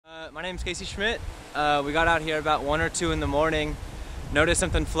My name's Casey Schmidt. We got out here about 1 or 2 in the morning, noticed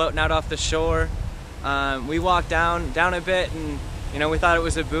something floating out off the shore. We walked down a bit, and we thought it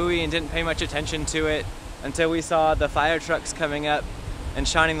was a buoy and didn't pay much attention to it until we saw the fire trucks coming up and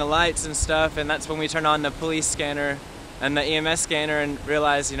shining the lights and stuff, and that's when we turned on the police scanner and the EMS scanner and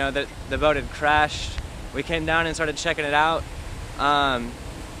realized that the boat had crashed. We came down and started checking it out, and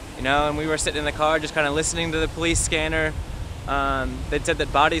we were sitting in the car just kind of listening to the police scanner. They'd said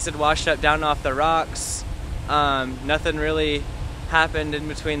that bodies had washed up down off the rocks. Nothing really happened in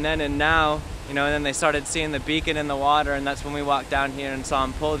between then and now, and then they started seeing the beacon in the water, and that's when we walked down here and saw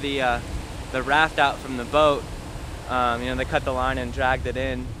them pull the raft out from the boat. They cut the line and dragged it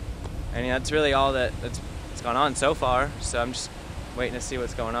in, and that's really all that's gone on so far, so I'm just waiting to see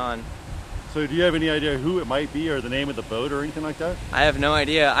what's going on. So do you have any idea who it might be or the name of the boat or anything like that? I have no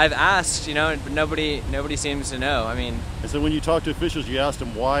idea. I've asked, but nobody seems to know. And so when you talked to officials, you asked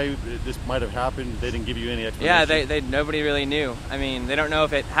them why this might have happened. They didn't give you any explanation? Yeah, nobody really knew. They don't know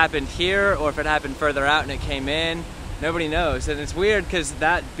if it happened here or if it happened further out and it came in. Nobody knows. And it's weird because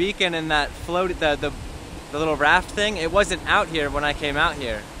that beacon and that float, the little raft thing, it wasn't out here when I came out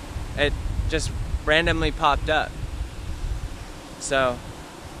here. It just randomly popped up. So,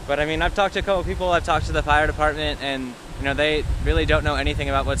 but I've talked to a couple people, I've talked to the fire department, and they really don't know anything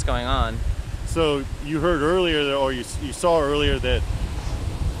about what's going on. So you heard earlier, or you saw earlier, that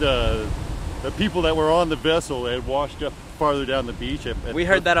the people that were on the vessel had washed up farther down the beach. We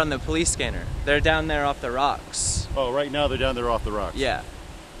heard that on the police scanner. They're down there off the rocks. Oh, right now they're down there off the rocks. Yeah.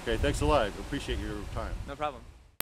 Okay, thanks a lot. Appreciate your time. No problem.